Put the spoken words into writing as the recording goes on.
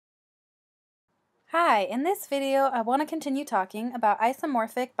Hi, in this video I want to continue talking about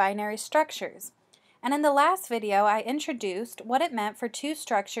isomorphic binary structures. And in the last video I introduced what it meant for two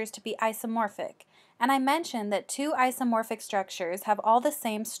structures to be isomorphic, and I mentioned that two isomorphic structures have all the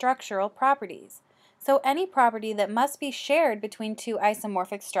same structural properties. So any property that must be shared between two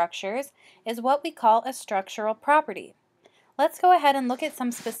isomorphic structures is what we call a structural property. Let's go ahead and look at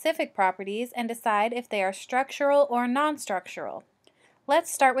some specific properties and decide if they are structural or non-structural. Let's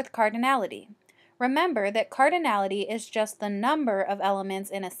start with cardinality. Remember that cardinality is just the number of elements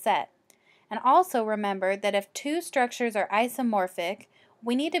in a set. And also remember that if two structures are isomorphic,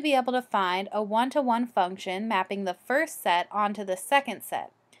 we need to be able to find a one-to-one function mapping the first set onto the second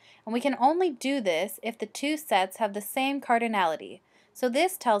set. And we can only do this if the two sets have the same cardinality. So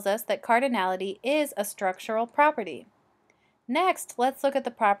this tells us that cardinality is a structural property. Next, let's look at the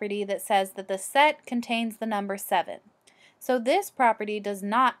property that says that the set contains the number 7. So this property does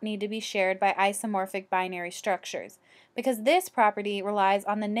not need to be shared by isomorphic binary structures, because this property relies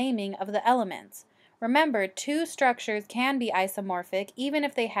on the naming of the elements. Remember, two structures can be isomorphic even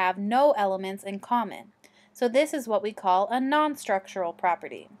if they have no elements in common. So this is what we call a non-structural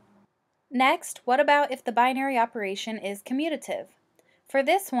property. Next, what about if the binary operation is commutative? For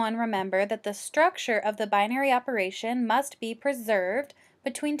this one, remember that the structure of the binary operation must be preserved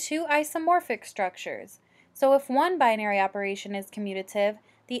between two isomorphic structures. So if one binary operation is commutative,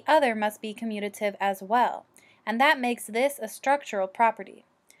 the other must be commutative as well. And that makes this a structural property.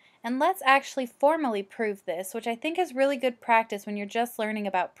 And let's actually formally prove this, which I think is really good practice when you're just learning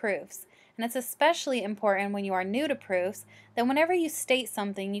about proofs. And it's especially important when you are new to proofs, that whenever you state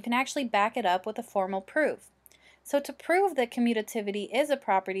something, you can actually back it up with a formal proof. So to prove that commutativity is a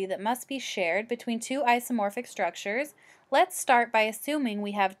property that must be shared between two isomorphic structures, let's start by assuming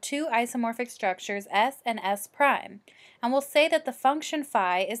we have two isomorphic structures S and S prime, and we'll say that the function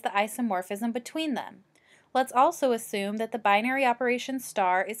phi is the isomorphism between them. Let's also assume that the binary operation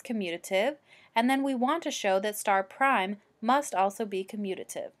star is commutative, and then we want to show that star prime must also be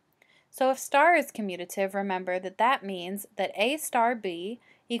commutative. So if star is commutative, remember that that means that A star B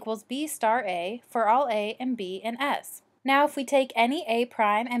equals B star A for all A and B in S. Now if we take any A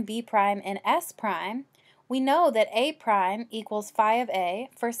prime and B prime in S prime, we know that A prime equals phi of A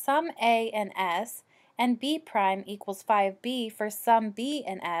for some A in S, and B prime equals phi of B for some B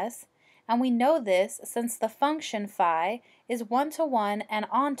in S, and we know this since the function phi is one-to-one and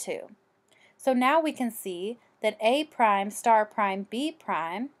onto. So now we can see that A prime star prime B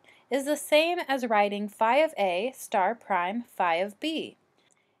prime is the same as writing phi of A star prime phi of B.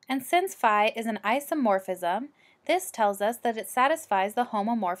 And since phi is an isomorphism, this tells us that it satisfies the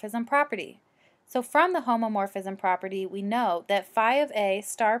homomorphism property. So from the homomorphism property, we know that phi of A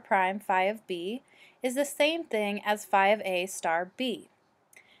star prime phi of B is the same thing as phi of A star B.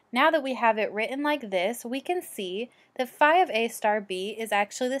 Now that we have it written like this, we can see that phi of A star B is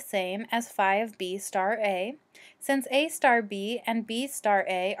actually the same as phi of B star A, since A star B and B star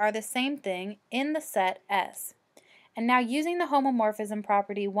A are the same thing in the set S. And now using the homomorphism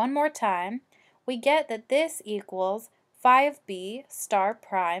property one more time, we get that this equals phi of B star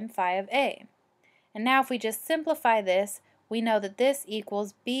prime phi of A. And now if we just simplify this, we know that this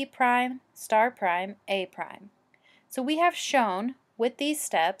equals B prime star prime A prime. So we have shown with these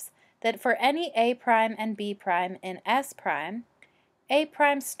steps that for any A prime and B prime in S prime, A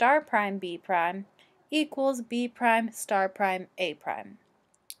prime star prime B prime equals B prime star prime A prime,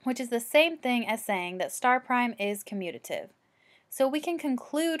 which is the same thing as saying that star prime is commutative. So we can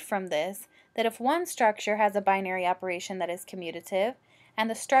conclude from this that if one structure has a binary operation that is commutative, and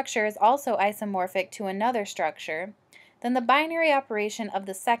the structure is also isomorphic to another structure, then the binary operation of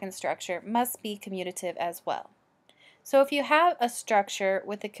the second structure must be commutative as well. So if you have a structure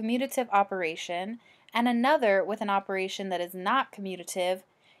with a commutative operation and another with an operation that is not commutative,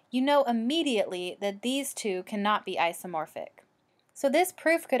 you know immediately that these two cannot be isomorphic. So this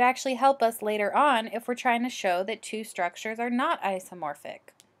proof could actually help us later on if we're trying to show that two structures are not isomorphic.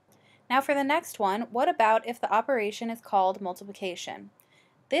 Now for the next one, what about if the operation is called multiplication?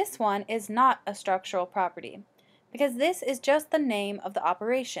 This one is not a structural property, because this is just the name of the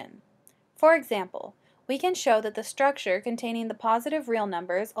operation. For example, we can show that the structure containing the positive real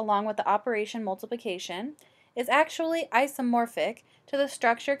numbers along with the operation multiplication is actually isomorphic to the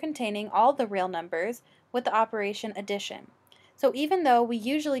structure containing all the real numbers with the operation addition. So even though we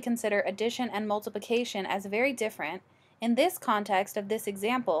usually consider addition and multiplication as very different, in this context of this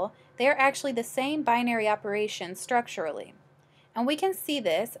example, they are actually the same binary operation structurally. And we can see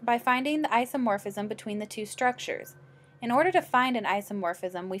this by finding the isomorphism between the two structures. In order to find an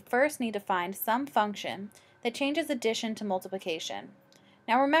isomorphism, we first need to find some function that changes addition to multiplication.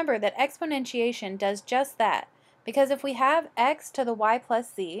 Now remember that exponentiation does just that, because if we have x to the y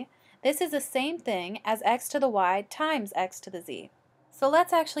plus z, this is the same thing as x to the y times x to the z. So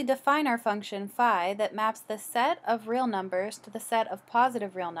let's actually define our function phi that maps the set of real numbers to the set of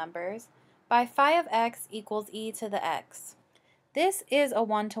positive real numbers by phi of x equals e to the x. This is a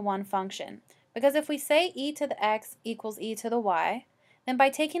one-to-one function, because if we say e to the x equals e to the y, then by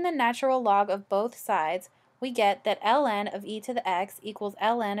taking the natural log of both sides, we get that ln of e to the x equals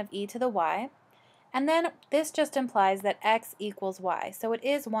ln of e to the y, and then this just implies that x equals y, so it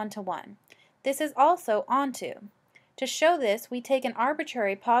is one-to-one. This is also onto. To show this, we take an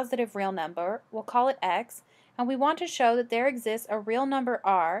arbitrary positive real number, we'll call it x, and we want to show that there exists a real number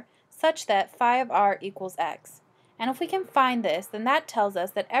r such that phi of r equals x. And if we can find this, then that tells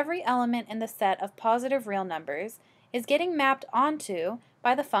us that every element in the set of positive real numbers is getting mapped onto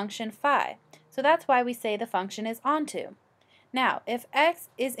by the function phi. So that's why we say the function is onto. Now, if x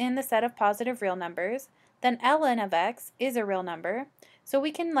is in the set of positive real numbers, then ln of x is a real number, so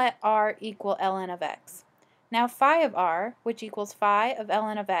we can let r equal ln of x. Now phi of r, which equals phi of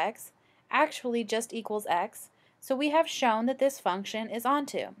ln of x, actually just equals x, so we have shown that this function is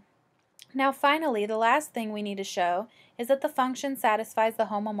onto. Now finally, the last thing we need to show is that the function satisfies the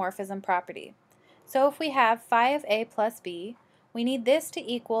homomorphism property. So if we have phi of a plus b, we need this to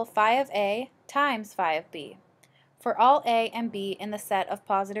equal phi of a times phi of b for all a and b in the set of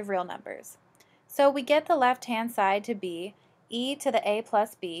positive real numbers. So we get the left-hand side to be e to the a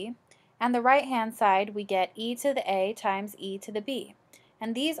plus b, and the right-hand side we get e to the a times e to the b.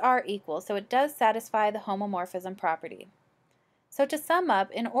 And these are equal, so it does satisfy the homomorphism property. So to sum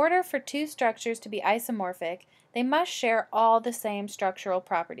up, in order for two structures to be isomorphic, they must share all the same structural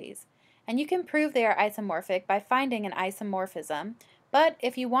properties. And you can prove they are isomorphic by finding an isomorphism, but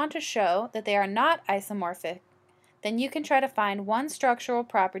if you want to show that they are not isomorphic, then you can try to find one structural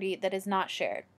property that is not shared.